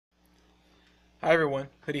Hi everyone,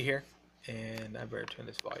 Hoodie here, and I better turn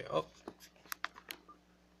this volume up.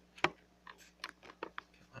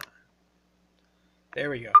 There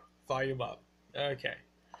we go, volume up. Okay,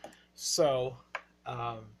 so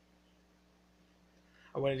um,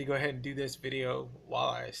 I wanted to go ahead and do this video while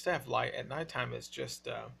I still have light. At nighttime, it's just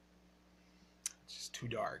too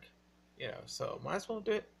dark, So might as well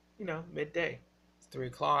do it, midday. It's 3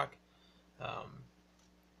 o'clock. Um,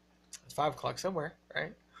 it's 5 o'clock somewhere,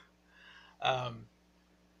 right? Um,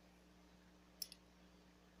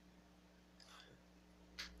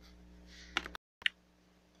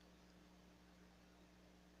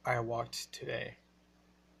 I walked today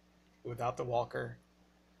without the walker,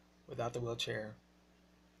 without the wheelchair,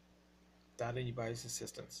 without anybody's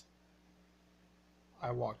assistance. I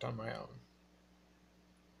walked on my own.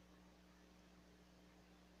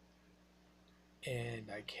 And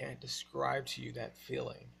I can't describe to you that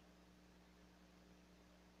feeling.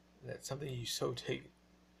 That's something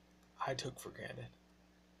I took for granted.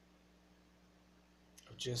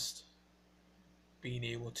 Of just being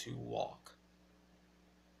able to walk.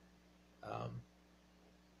 Um,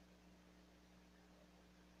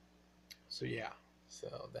 so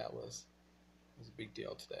that was a big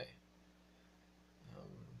deal today.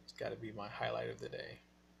 It's got to be my highlight of the day,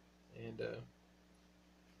 and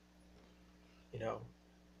you know,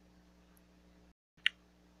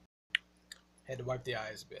 had to wipe the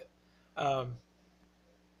eyes a bit. Um,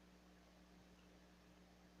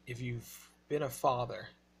 if you've been a father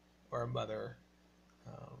or a mother,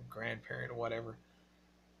 grandparent, or whatever,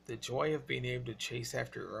 the joy of being able to chase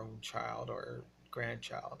after your own child or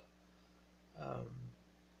grandchild um,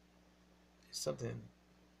 is something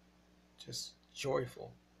just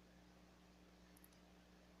joyful.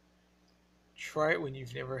 Try it when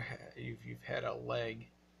you've had a leg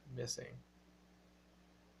missing.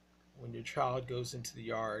 When your child goes into the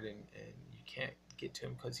yard and you can't get to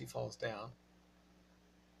him because he falls down.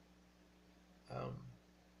 Um,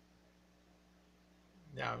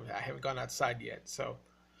 Now I haven't gone outside yet, so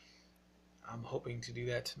I'm hoping to do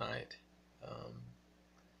that tonight. Um,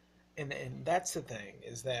 and that's the thing,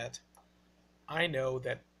 is that I know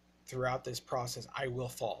that throughout this process I will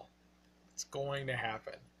fall. It's going to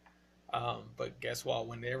happen. But guess what?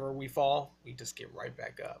 Whenever we fall, we just get right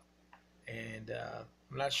back up. And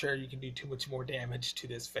I'm not sure you can do too much more damage to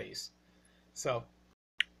this face. So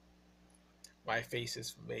my face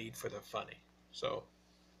is made for the funny. So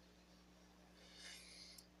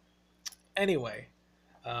anyway,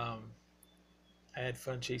 um, I had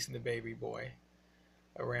fun chasing the baby boy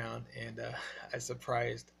around, and I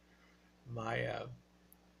surprised my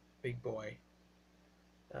big boy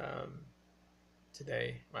um,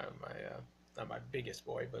 today. My not my biggest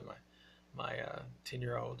boy, but my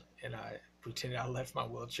 10-year-old, and I pretended I left my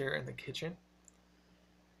wheelchair in the kitchen,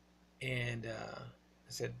 and I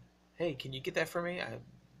said, "Hey, can you get that for me?" I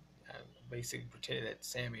basically pretended that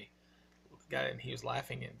Sammy got it, and he was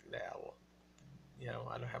laughing and that,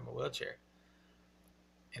 I don't have my wheelchair.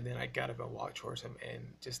 And then I got up and walked towards him, and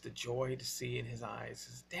just the joy to see in his eyes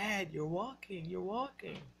is, "Dad, you're walking, you're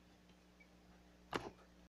walking."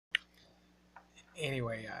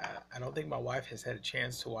 Anyway, I don't think my wife has had a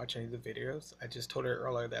chance to watch any of the videos. I just told her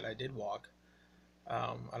earlier that I did walk.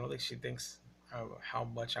 I don't think she thinks how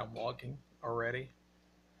much I'm walking already.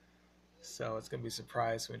 So it's going to be a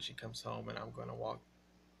surprise when she comes home and I'm going to walk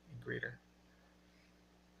and greet her.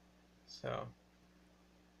 So,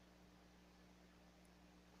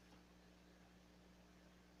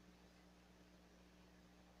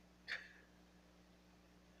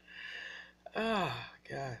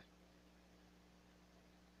 God.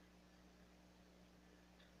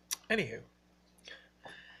 Anywho,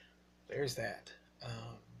 there's that.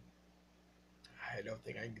 I don't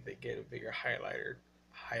think I can get a bigger highlighter.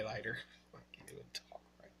 I can't even talk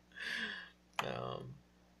right.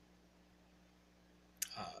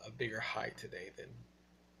 A bigger high today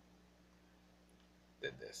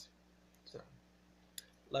than this. So,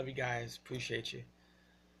 love you guys. Appreciate you.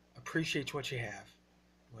 Appreciate what you have.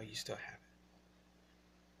 Well, you still have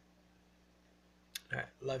it. All right.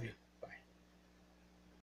 Love you.